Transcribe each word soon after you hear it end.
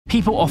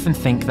People often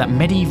think that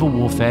medieval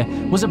warfare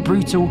was a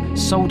brutal,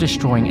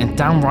 soul-destroying and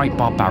downright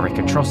barbaric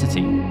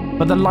atrocity,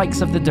 but the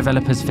likes of the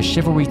developers for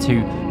Chivalry 2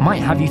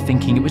 might have you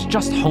thinking it was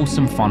just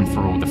wholesome fun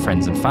for all the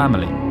friends and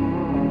family.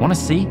 Wanna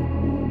see?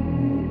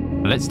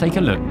 Let's take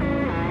a look.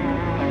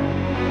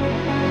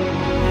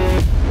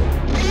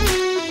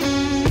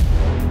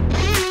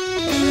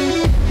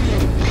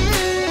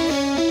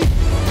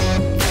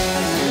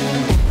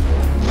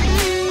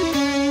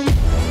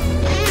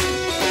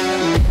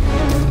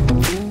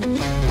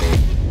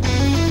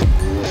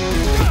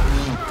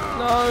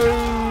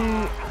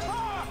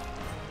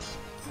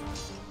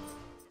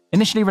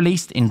 Initially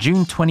released in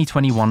June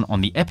 2021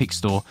 on the Epic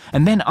Store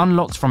and then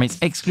unlocked from its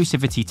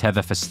exclusivity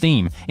tether for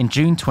Steam in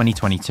June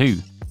 2022.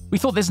 We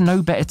thought there's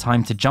no better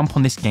time to jump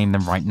on this game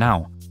than right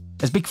now.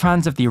 As big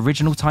fans of the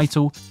original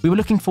title, we were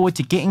looking forward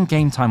to getting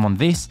game time on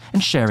this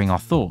and sharing our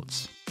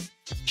thoughts.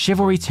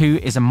 Chivalry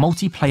 2 is a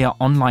multiplayer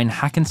online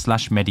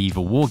hack-and-slash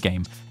medieval war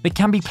game that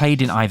can be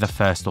played in either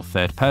first or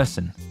third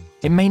person.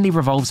 It mainly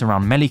revolves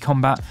around melee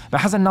combat,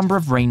 but has a number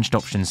of ranged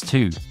options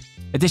too.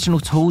 Additional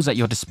tools at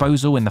your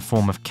disposal in the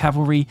form of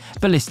cavalry,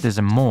 ballistas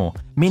and more,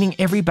 meaning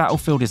every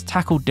battlefield is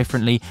tackled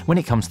differently when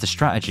it comes to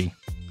strategy.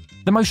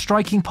 The most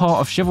striking part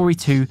of Chivalry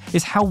 2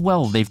 is how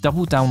well they've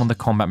doubled down on the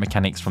combat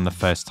mechanics from the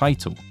first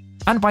title.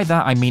 And by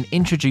that I mean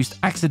introduced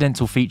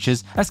accidental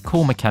features as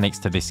core mechanics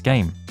to this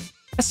game.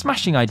 A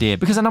smashing idea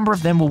because a number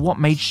of them were what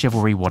made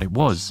Chivalry what it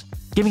was,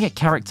 giving it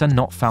character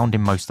not found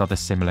in most other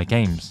similar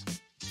games.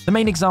 The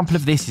main example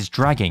of this is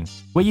dragging,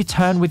 where you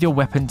turn with your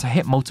weapon to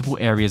hit multiple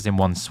areas in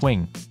one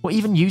swing, or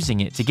even using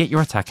it to get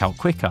your attack out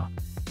quicker.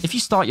 If you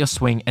start your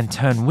swing and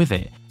turn with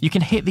it, you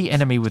can hit the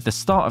enemy with the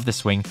start of the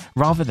swing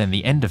rather than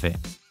the end of it.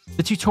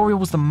 The tutorial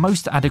was the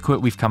most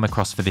adequate we've come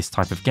across for this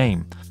type of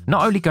game,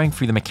 not only going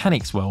through the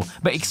mechanics well,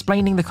 but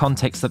explaining the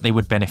context that they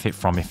would benefit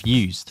from if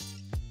used.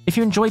 If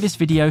you enjoy this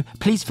video,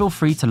 please feel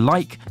free to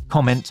like,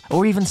 comment,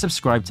 or even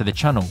subscribe to the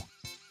channel.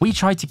 We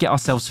tried to get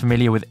ourselves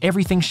familiar with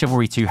everything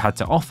Chivalry 2 had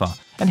to offer,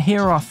 and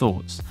here are our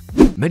thoughts.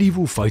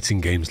 Medieval fighting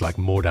games like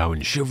Mordhau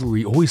and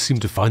Chivalry always seem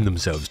to find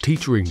themselves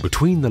teetering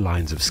between the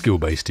lines of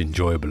skill-based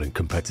enjoyable and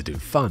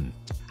competitive fun,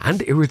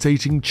 and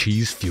irritating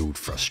cheese-fueled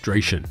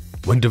frustration.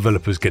 When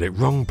developers get it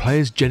wrong,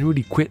 players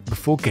generally quit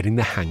before getting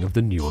the hang of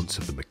the nuance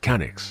of the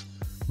mechanics.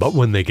 But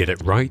when they get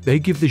it right, they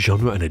give the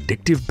genre an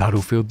addictive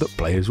battlefield that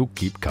players will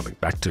keep coming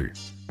back to.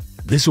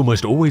 This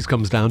almost always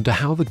comes down to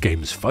how the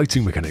game's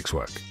fighting mechanics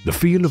work, the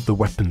feel of the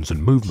weapons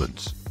and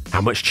movements,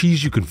 how much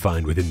cheese you can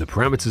find within the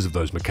parameters of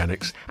those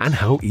mechanics, and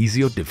how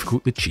easy or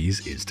difficult the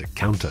cheese is to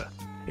counter.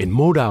 In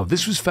Mordhau,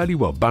 this was fairly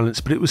well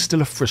balanced, but it was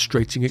still a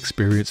frustrating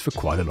experience for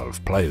quite a lot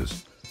of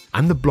players.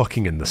 And the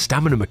blocking and the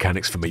stamina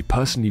mechanics for me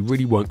personally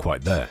really weren't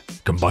quite there.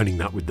 Combining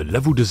that with the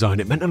level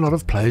design, it meant a lot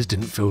of players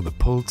didn't feel the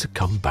pull to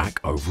come back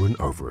over and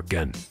over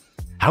again.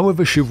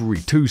 However, Chivalry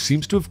 2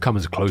 seems to have come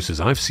as close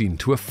as I've seen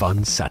to a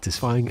fun,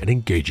 satisfying and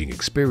engaging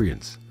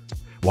experience,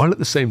 while at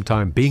the same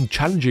time being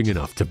challenging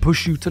enough to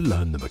push you to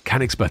learn the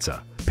mechanics better,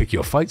 pick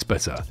your fights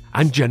better,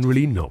 and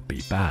generally not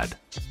be bad.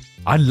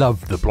 I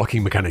love the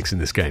blocking mechanics in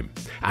this game,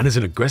 and as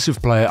an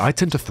aggressive player I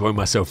tend to throw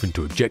myself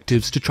into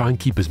objectives to try and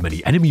keep as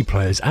many enemy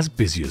players as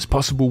busy as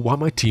possible while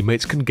my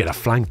teammates can get a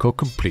flank or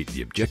complete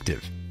the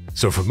objective.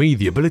 So for me,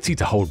 the ability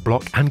to hold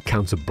block and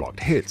counter blocked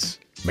hits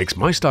makes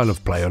my style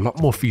of play a lot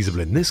more feasible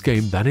in this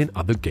game than in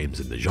other games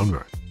in the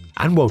genre.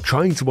 And while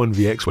trying to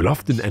 1vx will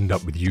often end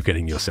up with you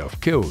getting yourself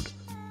killed,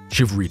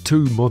 Chivalry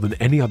 2 more than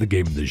any other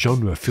game in the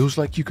genre feels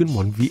like you can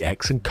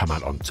 1vx and come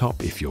out on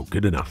top if you're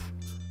good enough.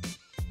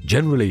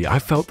 Generally, I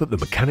felt that the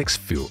mechanics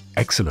feel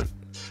excellent.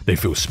 They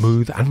feel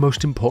smooth and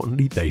most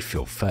importantly they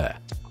feel fair.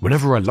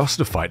 Whenever I lost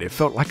a fight it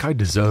felt like I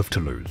deserved to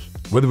lose,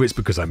 whether it's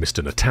because I missed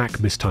an attack,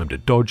 mistimed a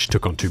dodge,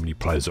 took on too many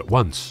players at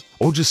once,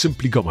 or just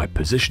simply got my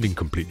positioning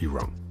completely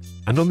wrong.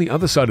 And on the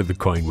other side of the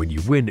coin, when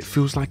you win, it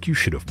feels like you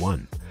should have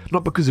won,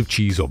 not because of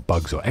cheese or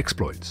bugs or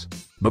exploits,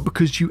 but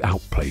because you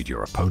outplayed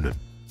your opponent.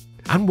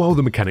 And while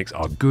the mechanics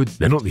are good,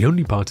 they're not the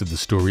only part of the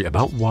story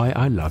about why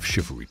I love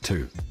Chivalry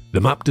 2. The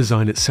map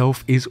design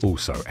itself is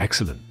also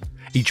excellent.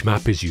 Each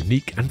map is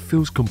unique and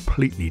feels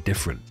completely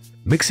different,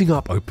 mixing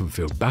up open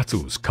field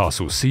battles,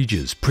 castle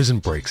sieges, prison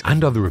breaks,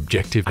 and other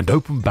objective and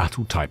open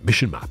battle type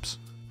mission maps.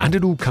 And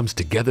it all comes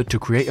together to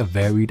create a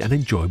varied and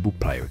enjoyable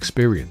player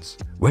experience,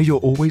 where you're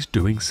always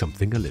doing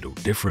something a little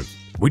different,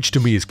 which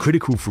to me is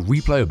critical for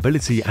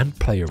replayability and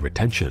player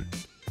retention.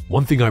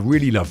 One thing I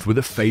really loved were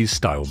the phase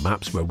style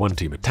maps where one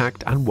team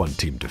attacked and one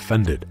team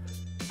defended.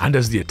 And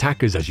as the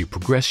attackers, as you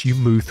progress, you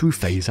move through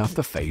phase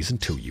after phase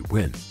until you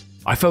win.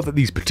 I felt that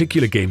these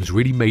particular games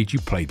really made you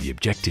play the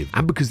objective,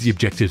 and because the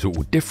objectives were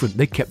all different,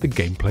 they kept the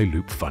gameplay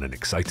loop fun and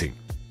exciting.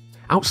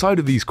 Outside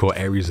of these core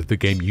areas of the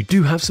game, you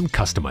do have some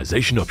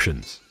customization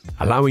options,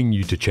 allowing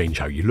you to change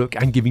how you look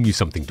and giving you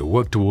something to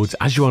work towards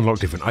as you unlock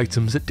different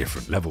items at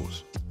different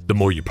levels. The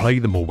more you play,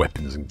 the more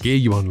weapons and gear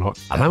you unlock,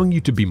 allowing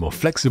you to be more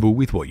flexible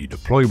with what you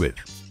deploy with,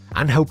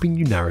 and helping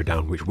you narrow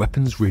down which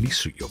weapons really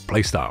suit your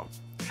playstyle.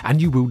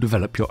 And you will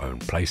develop your own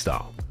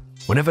playstyle.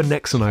 Whenever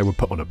Nex and I were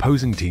put on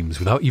opposing teams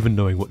without even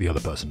knowing what the other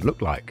person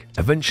looked like,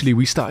 eventually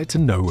we started to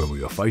know when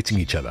we were fighting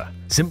each other,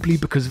 simply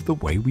because of the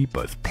way we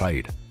both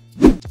played.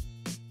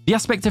 The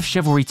aspect of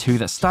Chivalry 2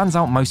 that stands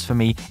out most for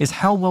me is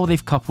how well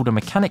they've coupled a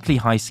mechanically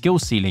high skill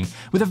ceiling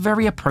with a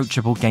very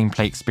approachable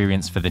gameplay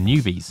experience for the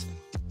newbies.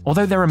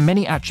 Although there are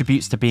many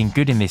attributes to being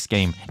good in this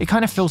game, it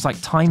kind of feels like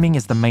timing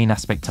is the main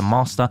aspect to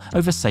master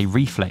over, say,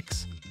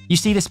 reflex. You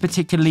see this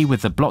particularly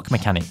with the block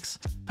mechanics.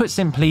 Put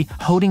simply,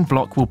 holding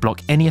block will block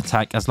any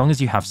attack as long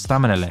as you have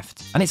stamina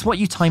left, and it's what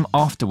you time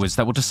afterwards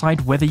that will decide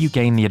whether you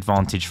gain the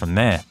advantage from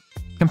there.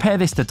 Compare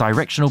this to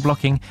directional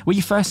blocking, where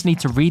you first need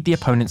to read the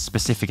opponent's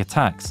specific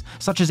attacks,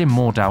 such as in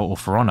Mordhau or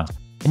For Honor,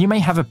 and you may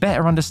have a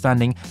better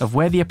understanding of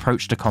where the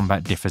approach to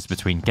combat differs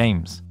between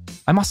games.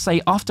 I must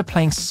say, after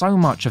playing so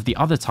much of the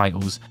other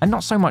titles, and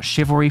not so much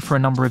Chivalry for a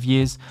number of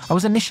years, I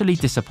was initially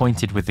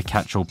disappointed with the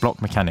catch-all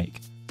block mechanic.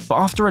 But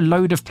after a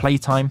load of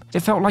playtime, it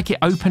felt like it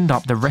opened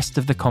up the rest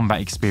of the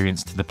combat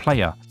experience to the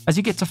player, as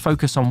you get to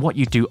focus on what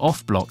you do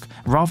off-block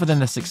rather than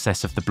the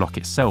success of the block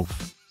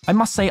itself. I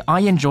must say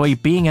I enjoy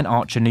being an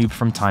archer noob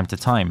from time to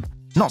time.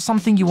 Not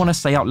something you want to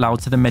say out loud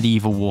to the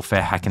medieval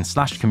warfare hack and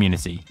slash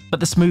community, but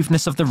the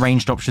smoothness of the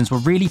ranged options were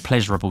really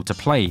pleasurable to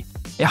play.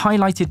 It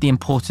highlighted the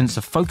importance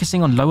of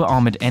focusing on lower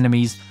armoured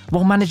enemies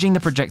while managing the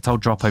projectile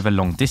drop over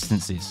long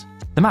distances.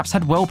 The maps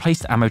had well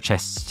placed ammo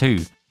chests too.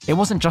 It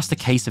wasn't just a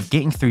case of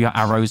getting through your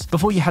arrows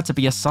before you had to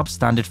be a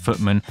substandard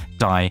footman,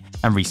 die,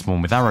 and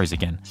respawn with arrows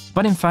again,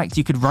 but in fact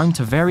you could roam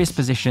to various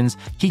positions,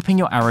 keeping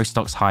your arrow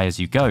stocks high as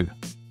you go.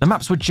 The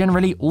maps were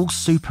generally all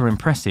super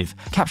impressive,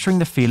 capturing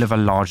the feel of a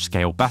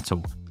large-scale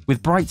battle,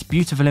 with bright,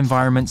 beautiful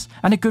environments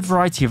and a good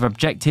variety of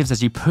objectives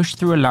as you push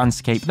through a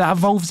landscape that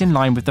evolves in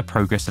line with the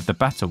progress of the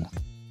battle.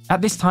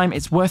 At this time,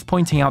 it's worth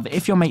pointing out that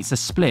if your mates are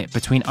split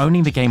between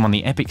owning the game on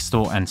the Epic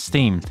Store and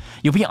Steam,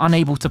 you'll be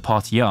unable to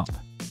party up,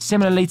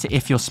 similarly to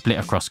if you're split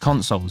across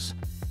consoles.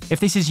 If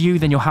this is you,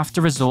 then you'll have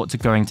to resort to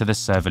going to the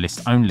server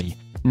list only,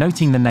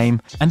 noting the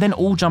name, and then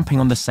all jumping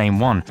on the same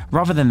one,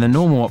 rather than the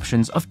normal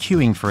options of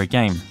queuing for a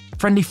game.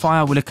 Friendly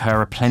fire will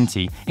occur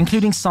aplenty,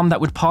 including some that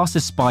would pass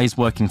as spies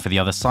working for the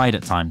other side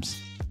at times.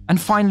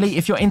 And finally,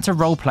 if you're into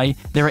roleplay,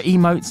 there are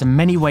emotes and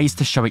many ways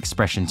to show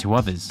expression to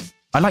others.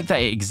 I like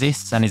that it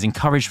exists and is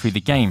encouraged through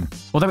the game,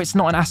 although it's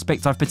not an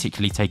aspect I've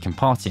particularly taken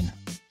part in.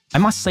 I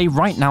must say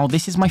right now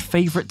this is my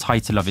favourite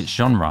title of its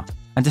genre,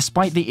 and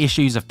despite the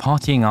issues of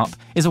partying up,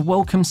 is a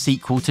welcome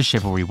sequel to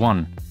Chivalry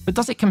 1. But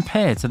does it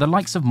compare to the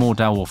likes of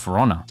Mordhau or For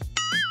Honor?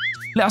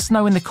 Let us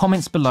know in the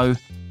comments below,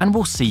 and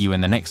we'll see you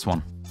in the next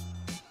one.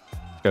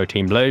 Go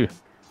Team Blue.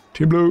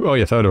 Team Blue, oh,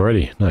 you're third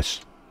already, nice.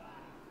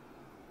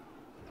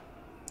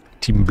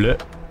 Team Blue.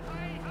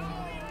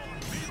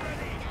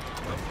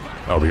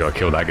 Oh, we gotta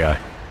kill that guy.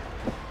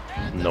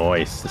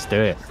 Nice, let's do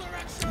it.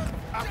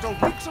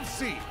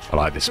 I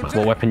like this man.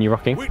 What weapon are you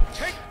rocking?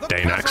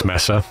 Danax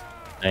Messer.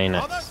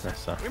 Danax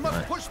Messer. We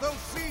must push those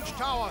siege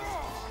towers.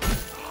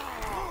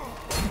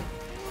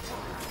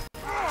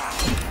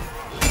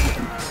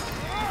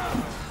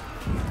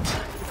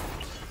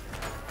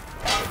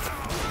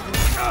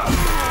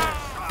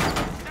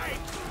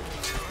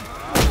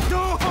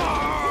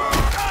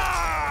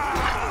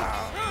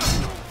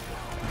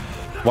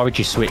 Why would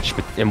you switch?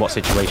 In what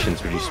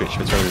situations would you switch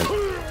between them?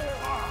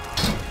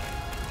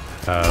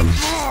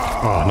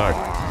 Oh no.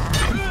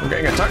 I'm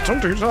getting attacked on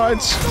two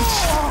sides.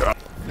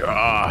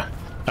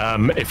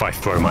 If I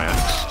throw my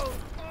axe.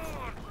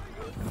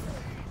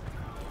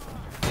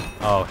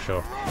 Oh,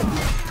 sure.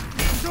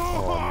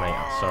 Oh, mate,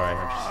 I'm sorry. I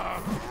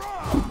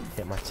just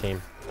hit my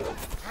team.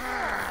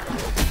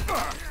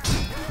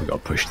 We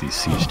gotta push these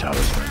siege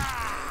towers, man.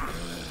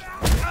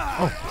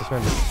 Oh,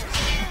 dismembered.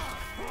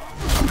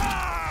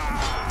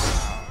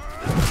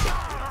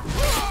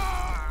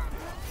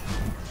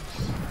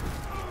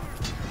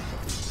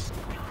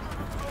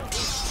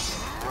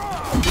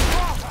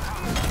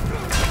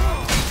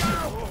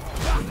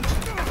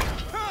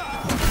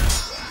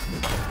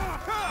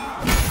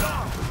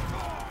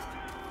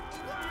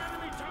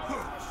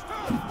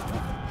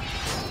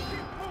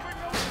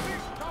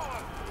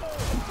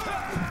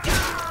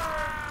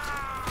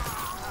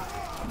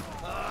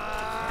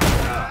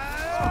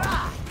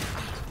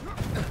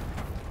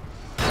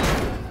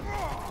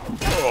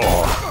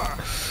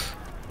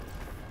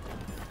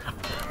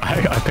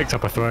 I picked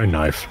up a throwing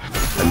knife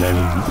and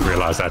then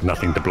realised I had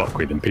nothing to block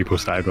with and people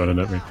started running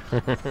at me.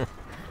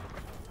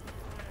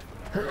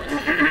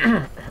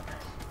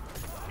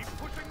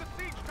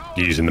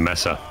 You're using the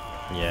Messer?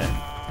 Yeah.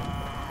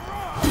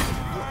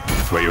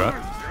 Where you at?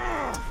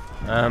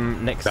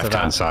 Next to that. Left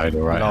hand side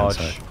or right hand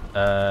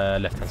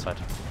side? Left hand side.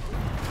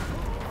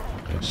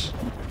 Yes.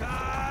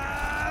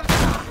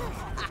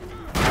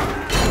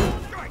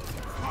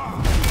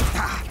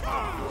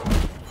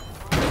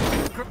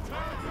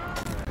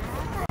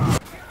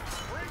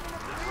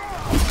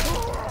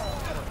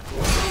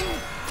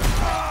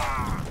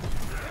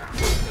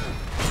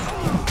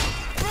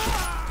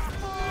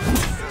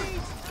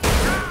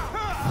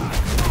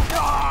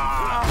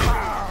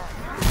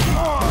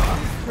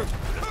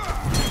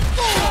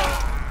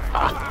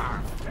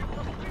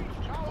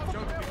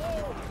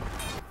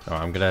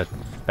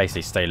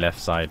 Basically, stay left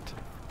side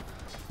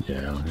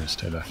Yeah, I'm gonna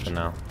stay left. for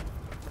now.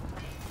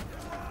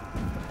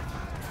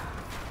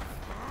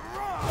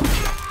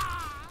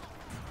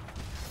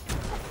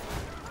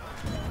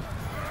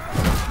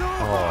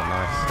 Oh,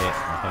 nice hit, I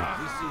think.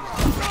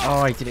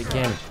 Oh, he did it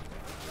again.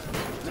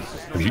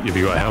 Have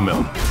you got a helmet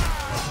on?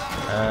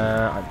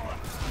 I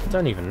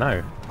don't even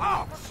know.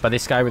 But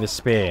this guy with a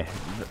spear,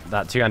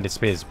 that two-handed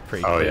spear is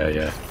pretty Oh, cool. yeah,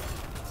 yeah.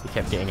 He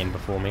kept getting in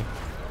before me.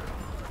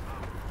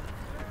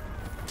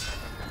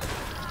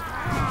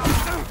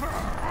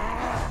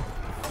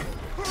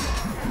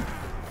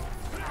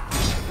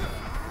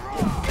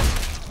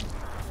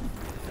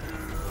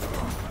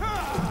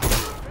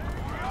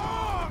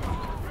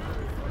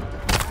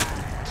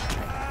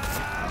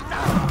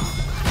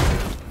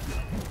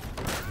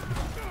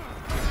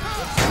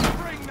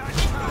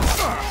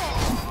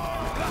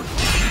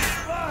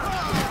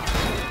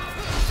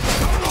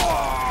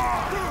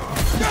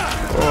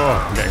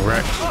 Oh, I'm getting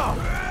wrecked.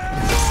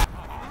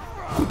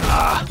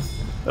 Ah,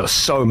 there were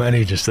so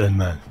many just then,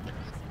 man.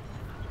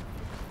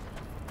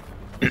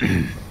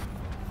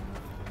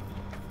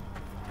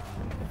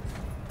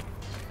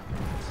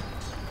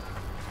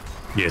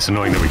 Yeah, it's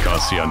annoying that we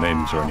can't see our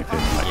names or anything.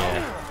 Like,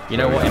 Yeah. You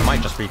know what? It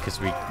might just be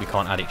because we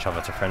can't add each other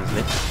to friends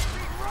list.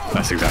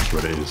 that's exactly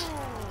what it is.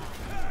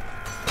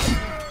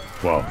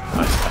 Well,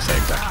 I say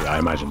exactly. I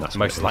imagine that's what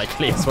Most it is.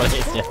 likely is what it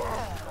is, yeah.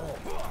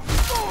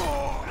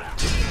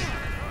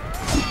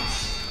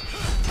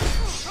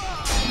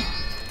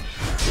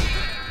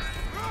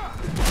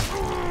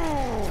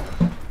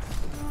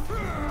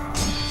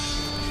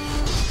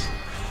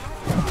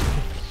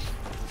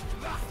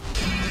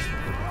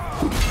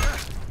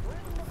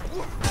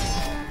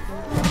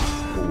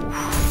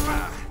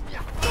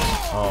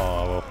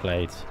 Oh, well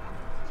played.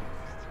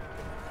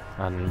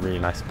 And really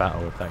nice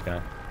battle with that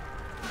guy.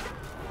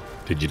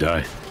 Did you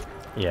die?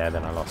 Yeah,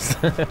 then I lost.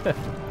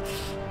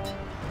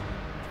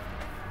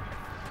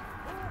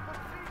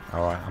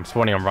 Alright, I'm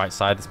spawning on right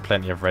side. There's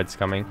plenty of reds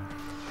coming.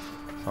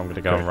 So I'm going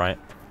to go on right.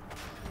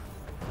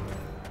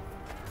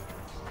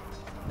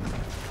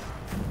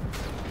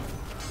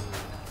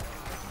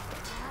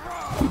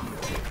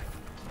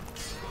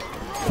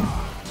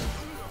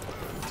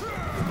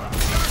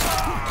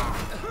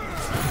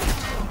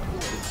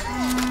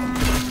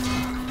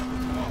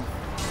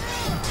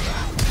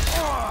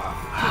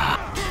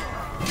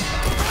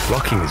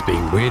 Blocking is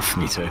being weird for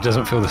me too. It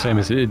doesn't feel the same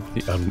as it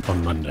did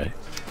on Monday.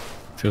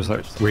 It feels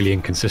like really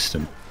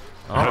inconsistent.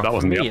 I hope that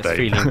wasn't the For me, update. It's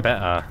feeling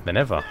better than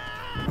ever.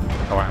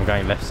 Alright, I'm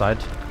going left side.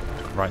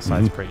 Right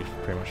side's pretty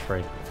much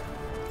free.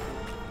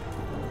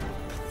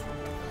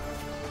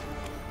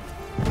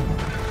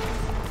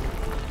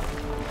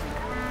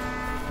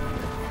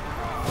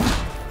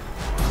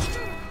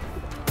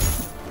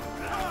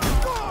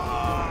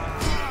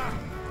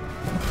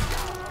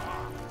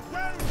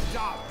 Well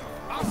done!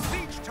 Our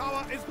siege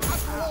tower is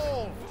at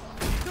wall!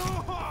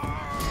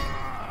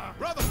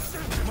 Brothers, we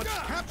must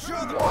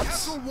capture the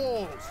castle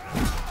walls!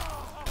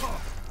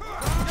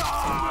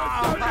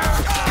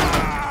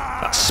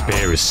 That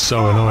spear is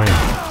so annoying.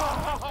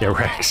 Get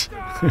wrecked.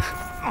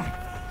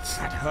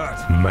 That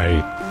hurt.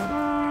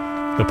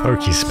 Mate. The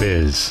pokey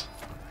spears.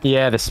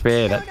 Yeah, the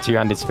spear, that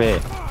two-handed spear.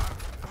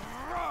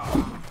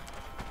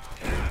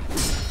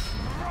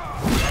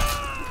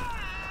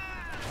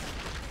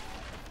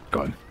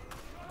 Got him.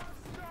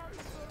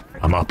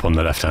 I'm up on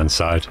the left-hand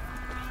side.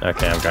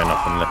 Okay, I'm going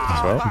up on the left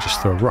as well.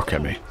 Just throw a rock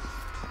at me.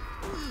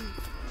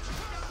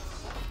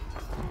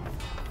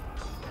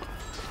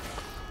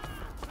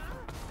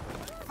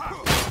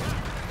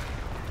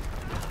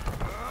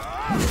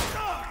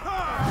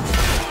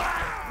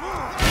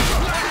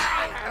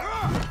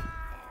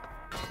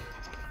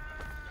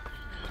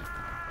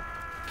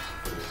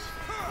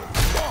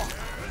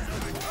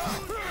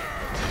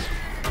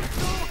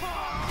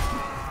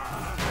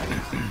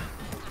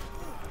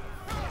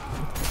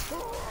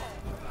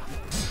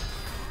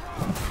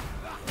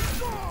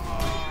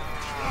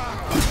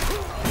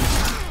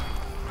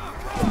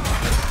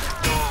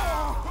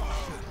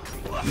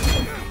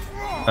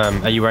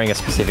 Are you wearing a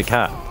specific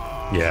hat?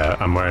 Yeah,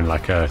 I'm wearing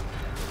like a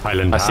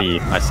Highland I hat. see you,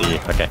 I see you.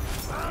 Okay.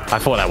 I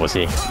thought that was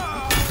he.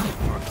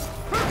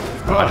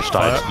 I just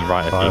died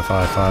right at you.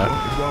 Fire.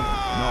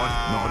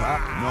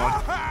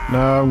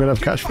 No, I'm gonna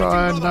have catch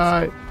fire and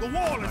die. The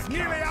wall is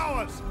nearly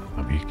ours!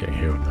 I'll be getting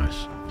healed,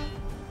 nice.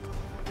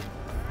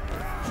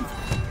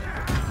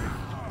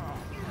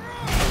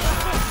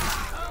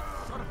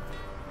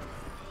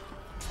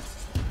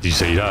 Did you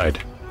say you died?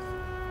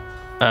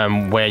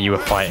 Where you were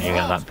fighting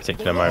at that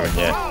particular moment,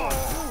 yeah.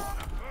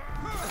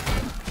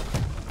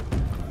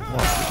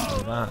 What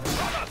is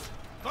that?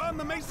 Burn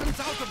the masons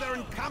out of their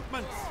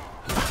encampments!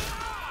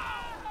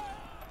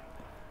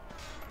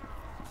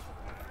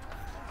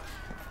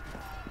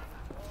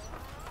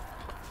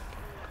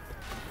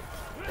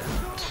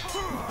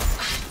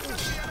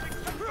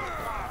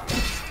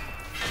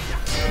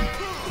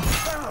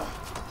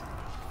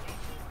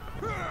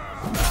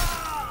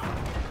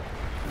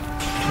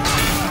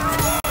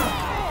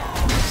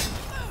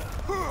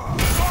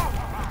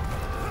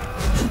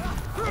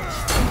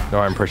 No,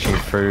 I'm pushing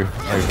through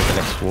over the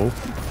next wall.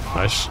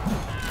 Nice.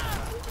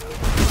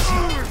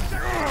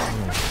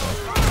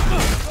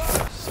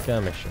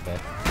 Skirmish again.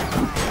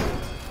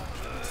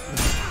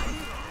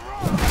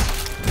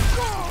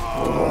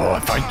 Oh,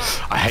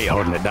 I hate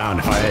holding it down.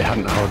 If I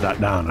hadn't held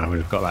that down, I would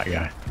have got that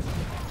guy.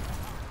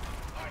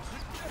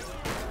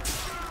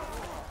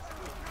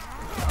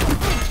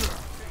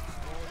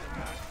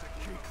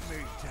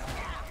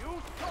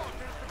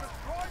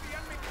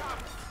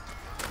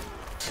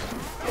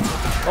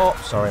 Oh,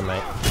 sorry,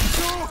 mate.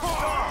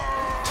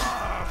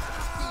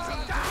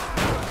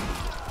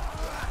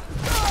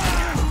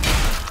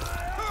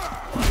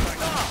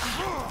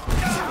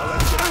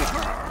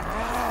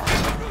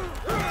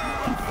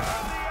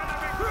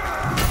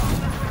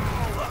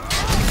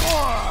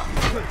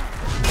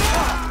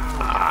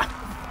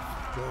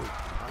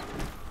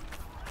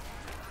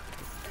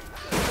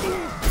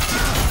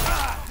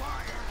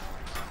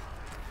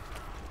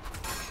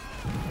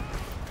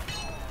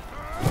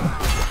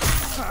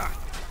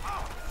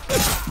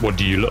 What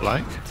do you look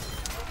like?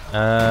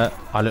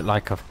 I look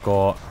like I've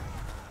got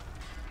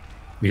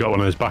You got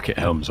one of those bucket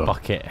helms on.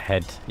 bucket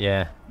head,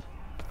 yeah.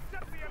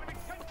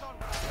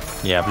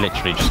 Yeah, I've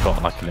literally just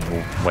got like a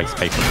little waste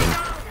paper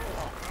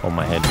thing on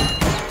my head.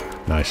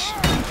 Nice.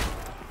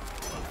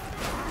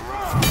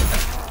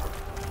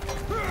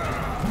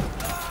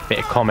 Bit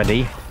of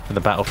comedy for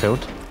the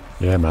battlefield.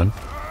 Yeah, man.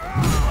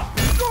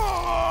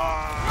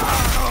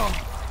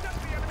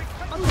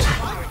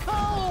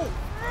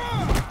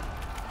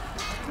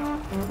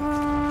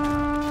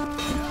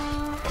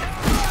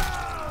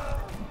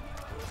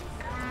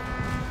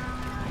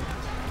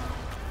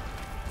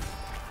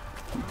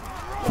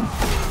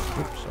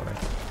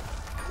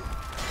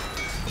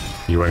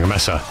 You wearing a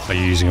messer? Are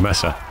you using a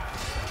messer?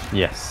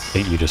 Yes. I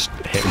think you just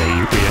hit me.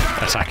 You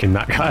were attacking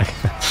that guy.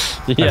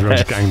 Yeah. Everyone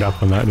just ganged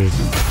up on that dude.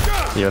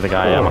 You're the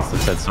guy I must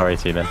have said sorry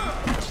to then.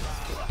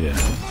 Yeah.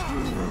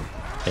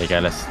 Here you go,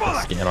 let's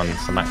get in on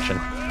some action.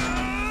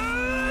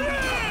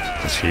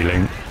 Just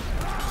healing.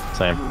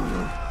 Same.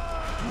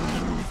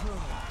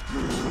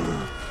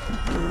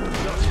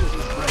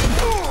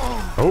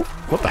 Oh,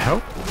 what the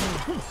hell?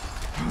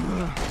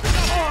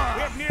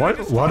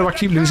 Why do I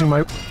keep losing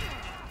my...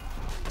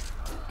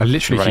 I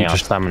literally Running keep out of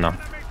just... stamina.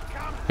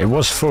 It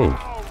was full.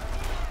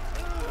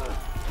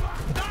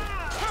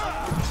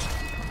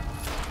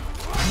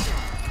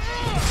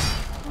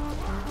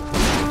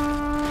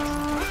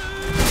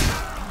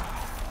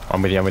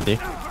 I'm with you, I'm with you.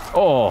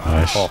 Oh!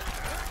 Nice. Oh.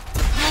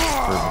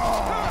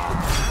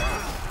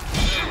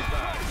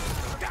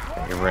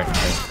 You're wrecked,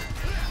 mate.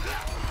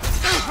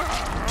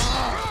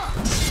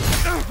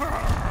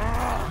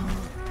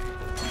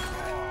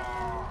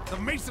 The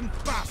Mason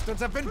bastards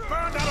have been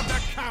burned out of their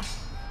camp.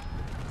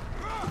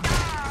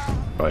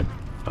 Right.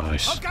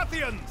 Nice.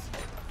 Algathians,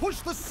 push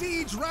the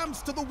siege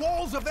rams to the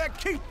walls of their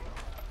keep.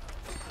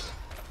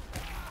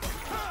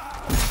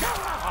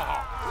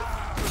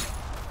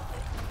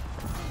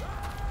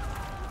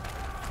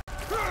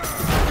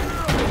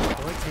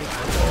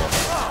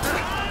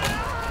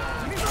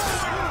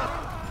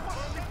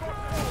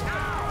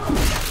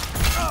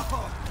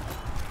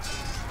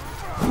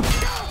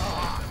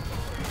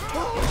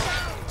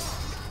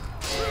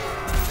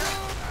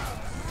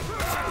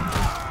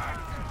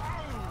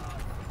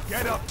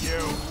 Get up, you!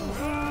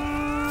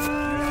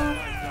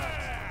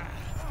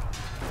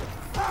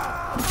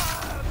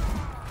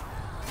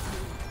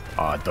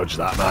 Oh, I dodged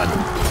that, man.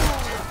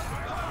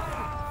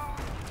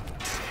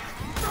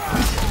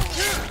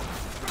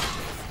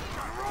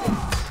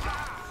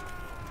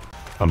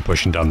 I'm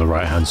pushing down the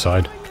right-hand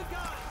side.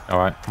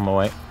 Alright, I'm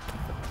away.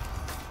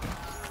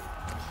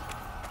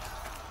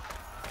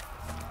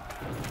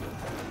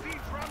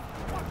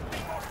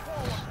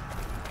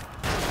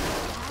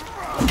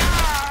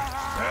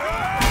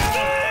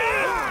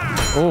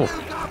 Oh!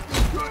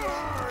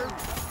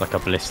 Like a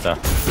blister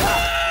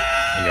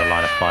in your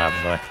line of fire,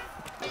 by the way.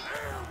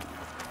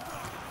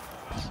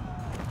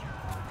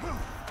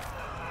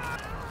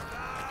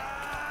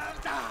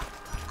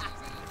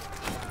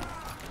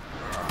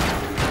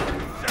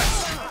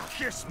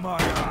 Kiss my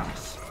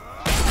ass!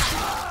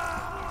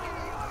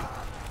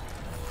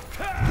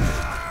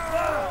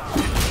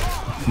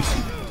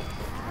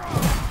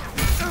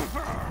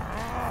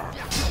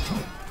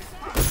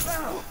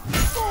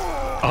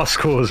 Our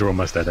scores are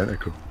almost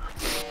identical.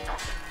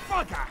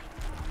 Bugger!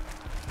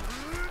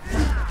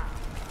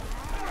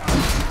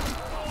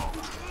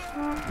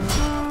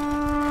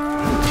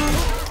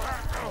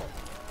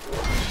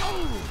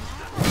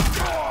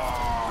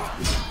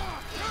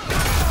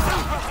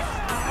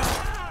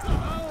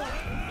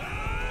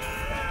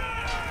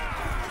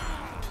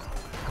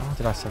 How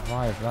did I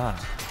survive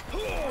that?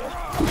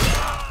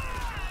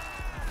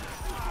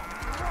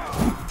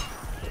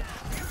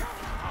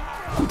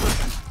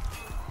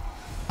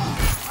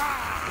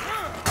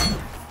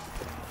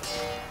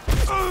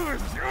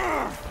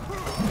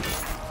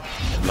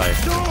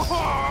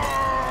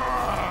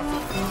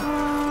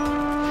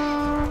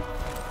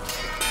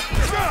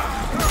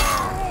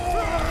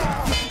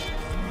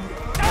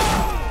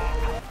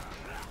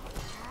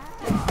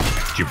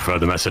 Did you prefer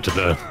the Messer to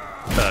the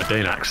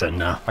Danax then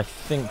now. I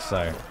think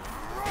so.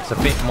 It's a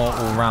bit more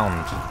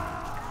all-round.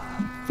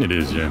 It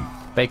is, yeah.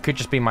 But it could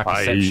just be my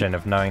perception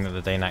of knowing that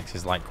the Danax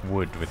is like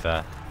wood with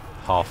a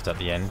haft at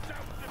the end.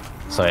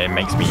 So it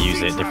makes me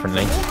use it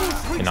differently.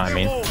 You know what I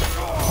mean?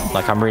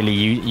 Like I'm really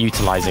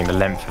utilising the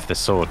length of the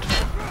sword.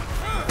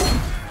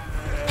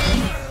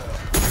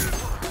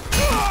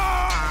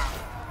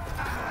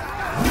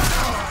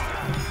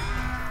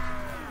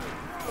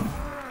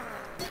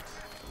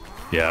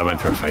 Yeah, I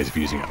went through a phase of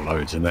using it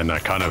loads, and then I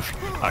kind of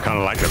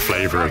like the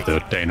flavour of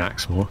the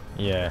Danax more.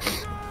 Yeah.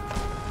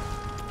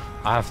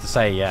 I have to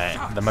say,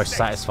 yeah, the most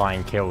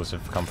satisfying kills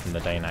have come from the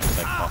Danax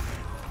so far.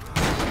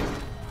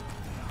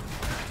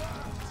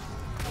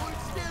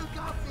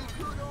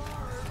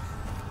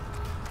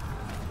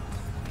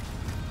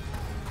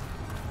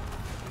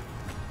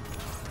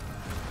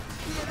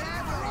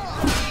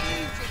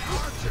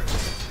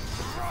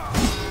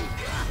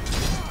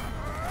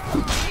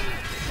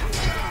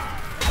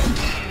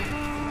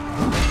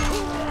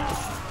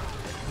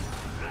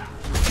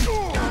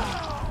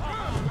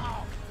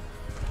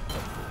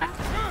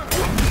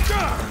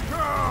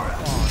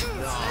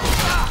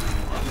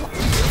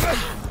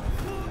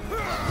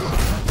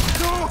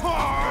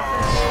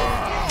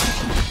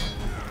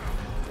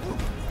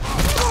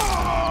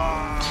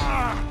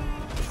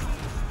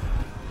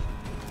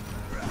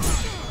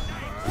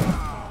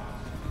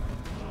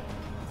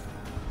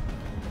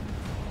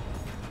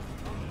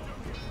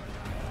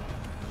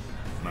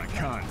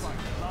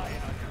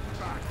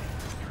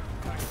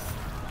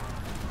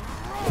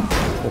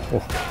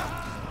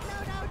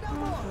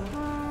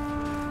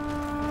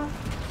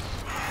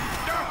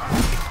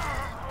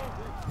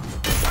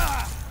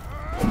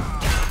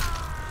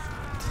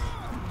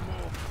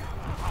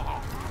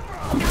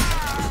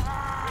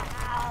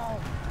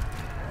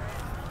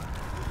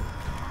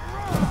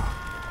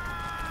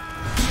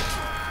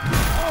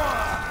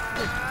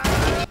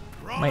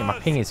 Mate, my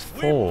ping is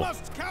 4.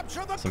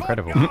 It's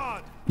incredible.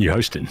 You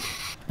hosting?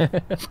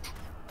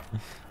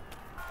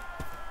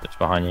 Just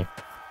behind you.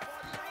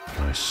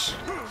 Nice.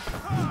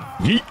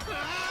 Yeet.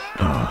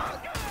 Oh.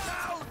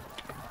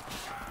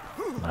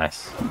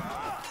 Nice.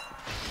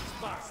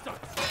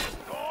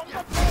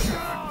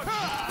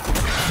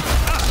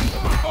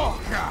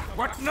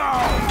 What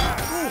now?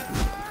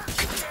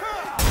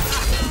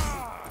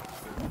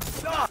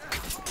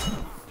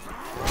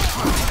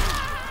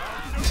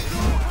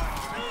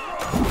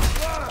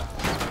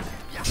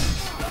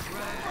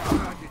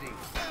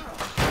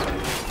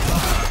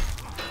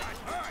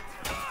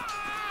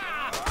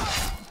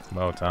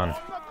 Well done.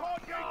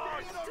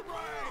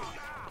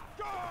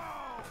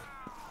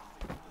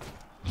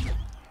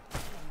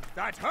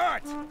 That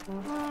hurt.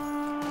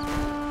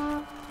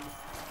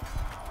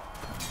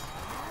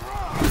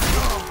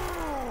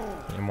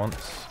 Hit him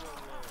once.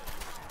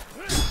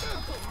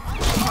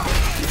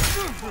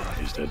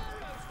 He's dead.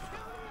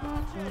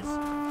 Oh,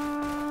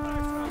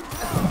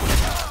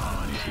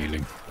 I need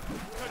healing.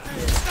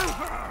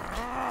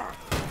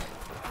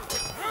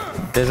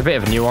 There's a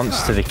bit of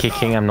nuance to the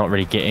kicking I'm not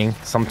really getting.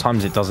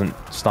 Sometimes it doesn't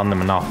stun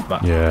them enough,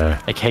 but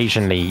yeah,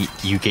 occasionally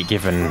you get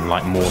given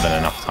like more than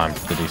enough time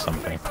to do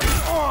something.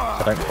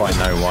 I don't quite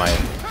know why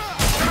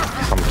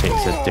some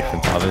kicks are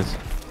different to others.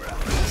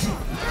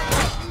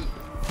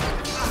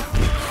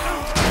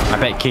 I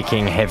bet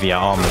kicking heavier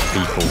armored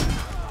people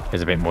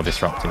is a bit more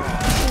disruptive.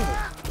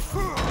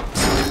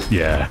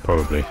 Yeah,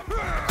 probably.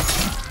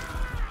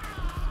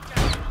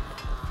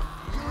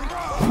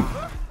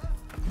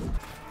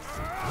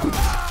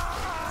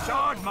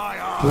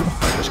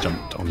 I just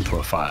jumped onto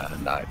a fire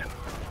and died.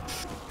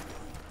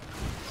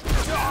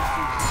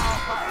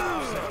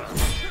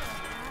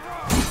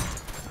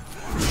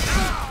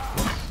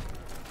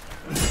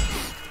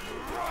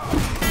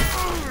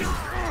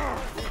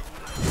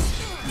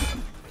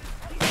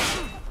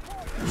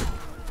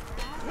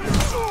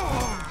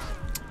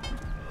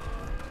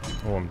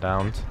 Oh, I'm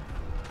downed.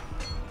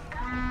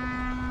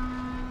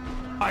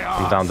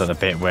 I'm downed at the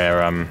bit where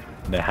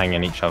they're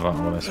hanging each other.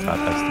 Oh, that's a bad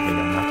place to be in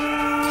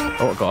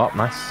that. Oh, it got up,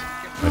 nice.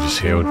 I just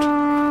healed.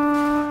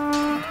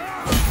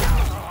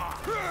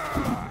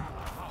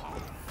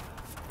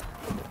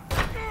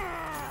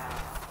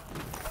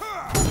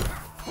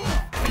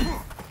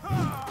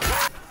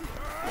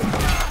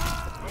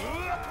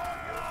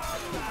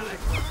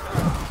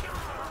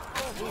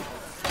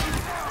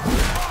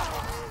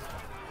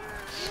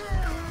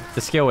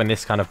 The skill in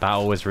this kind of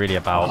battle is really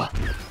about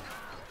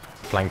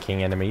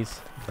flanking enemies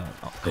that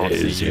can't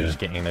see you, just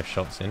getting those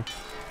shots in.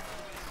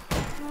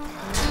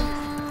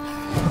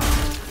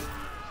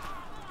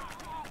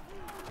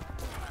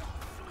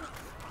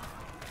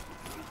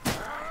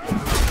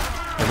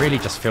 It really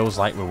just feels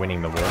like we're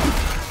winning the war.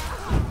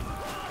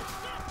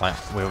 Like,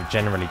 we're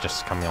generally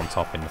just coming on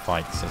top in the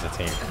fights as a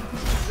team.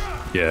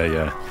 Yeah,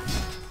 yeah.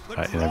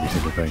 In every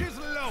single thing.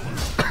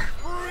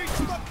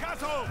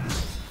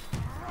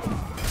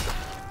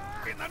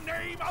 In the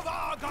name of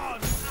Argon,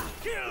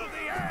 kill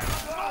the heir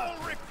of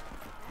Ulrich.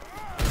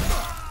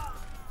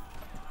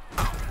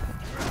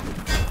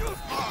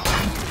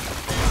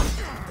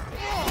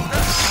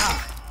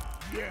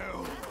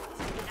 you.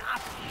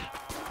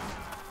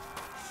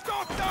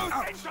 Stop those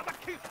heads on the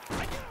keep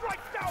and write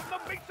down the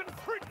Mason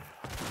print.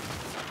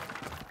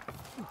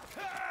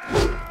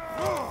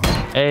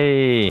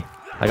 Hey,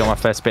 I got my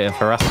first bit of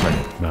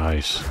harassment.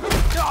 Nice.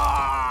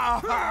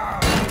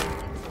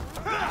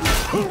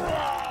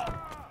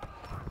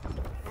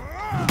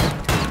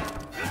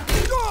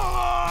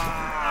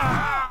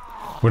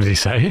 What did he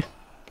say?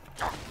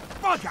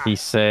 He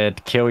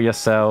said, "Kill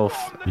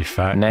yourself." You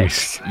fat.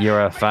 Next,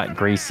 you're a fat,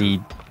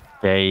 greasy,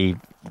 gay,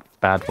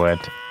 bad word.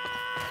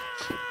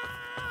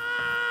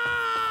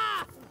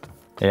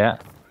 Yeah.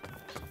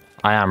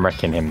 I am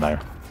wrecking him though,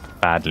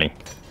 badly.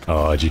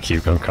 Oh, did you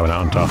keep coming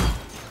out on top?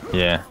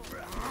 Yeah.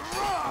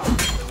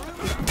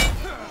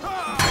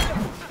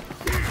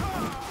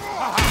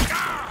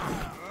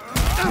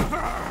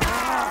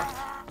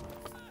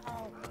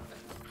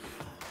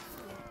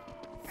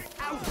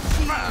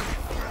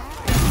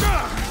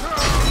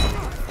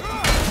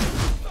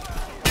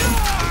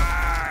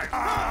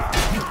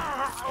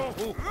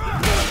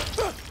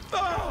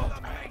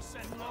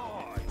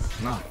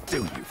 I'll do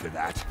you for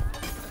that.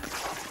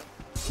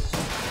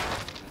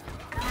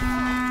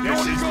 This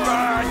is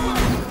bad.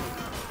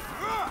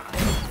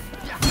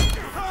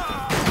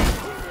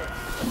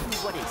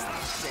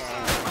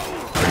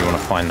 I really want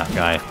to find that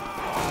guy.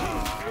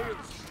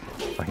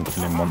 If I can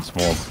kill him once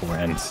more before it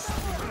ends.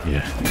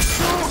 Yeah.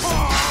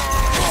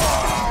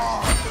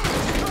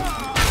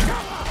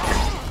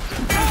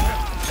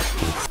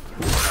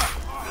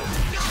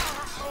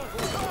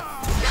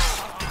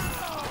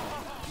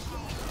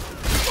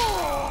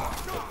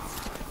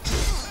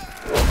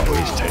 Oh, we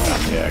need to take that.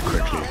 Yeah,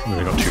 quickly. We've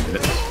only got 2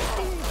 minutes.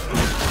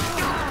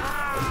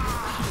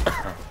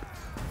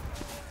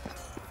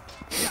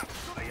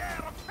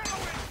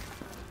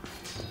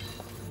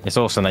 It's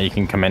awesome that you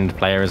can commend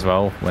player as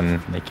well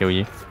when they kill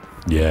you.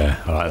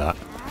 Yeah, I like that.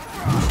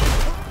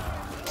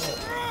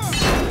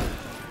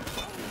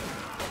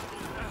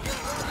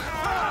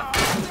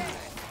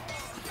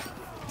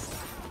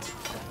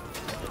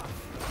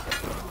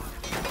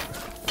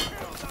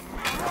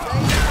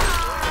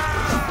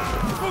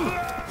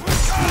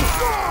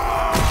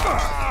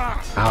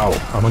 Ow,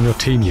 I'm on your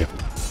team, you.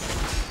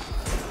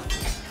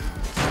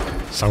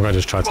 Some guy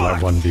just tried to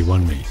like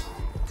 1v1 me.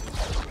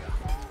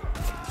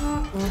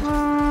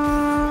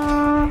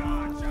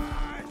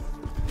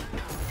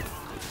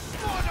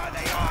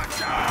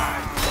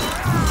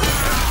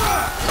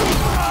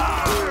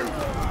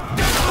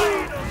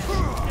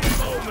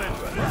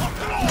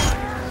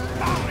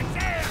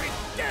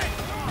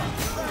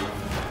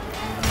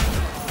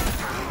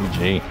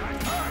 GG.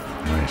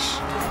 Nice.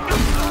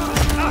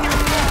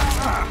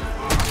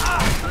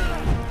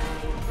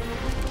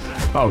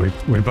 Oh,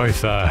 we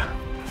both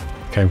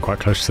came quite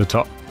close to the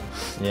top.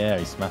 Yeah,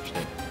 he smashed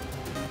it.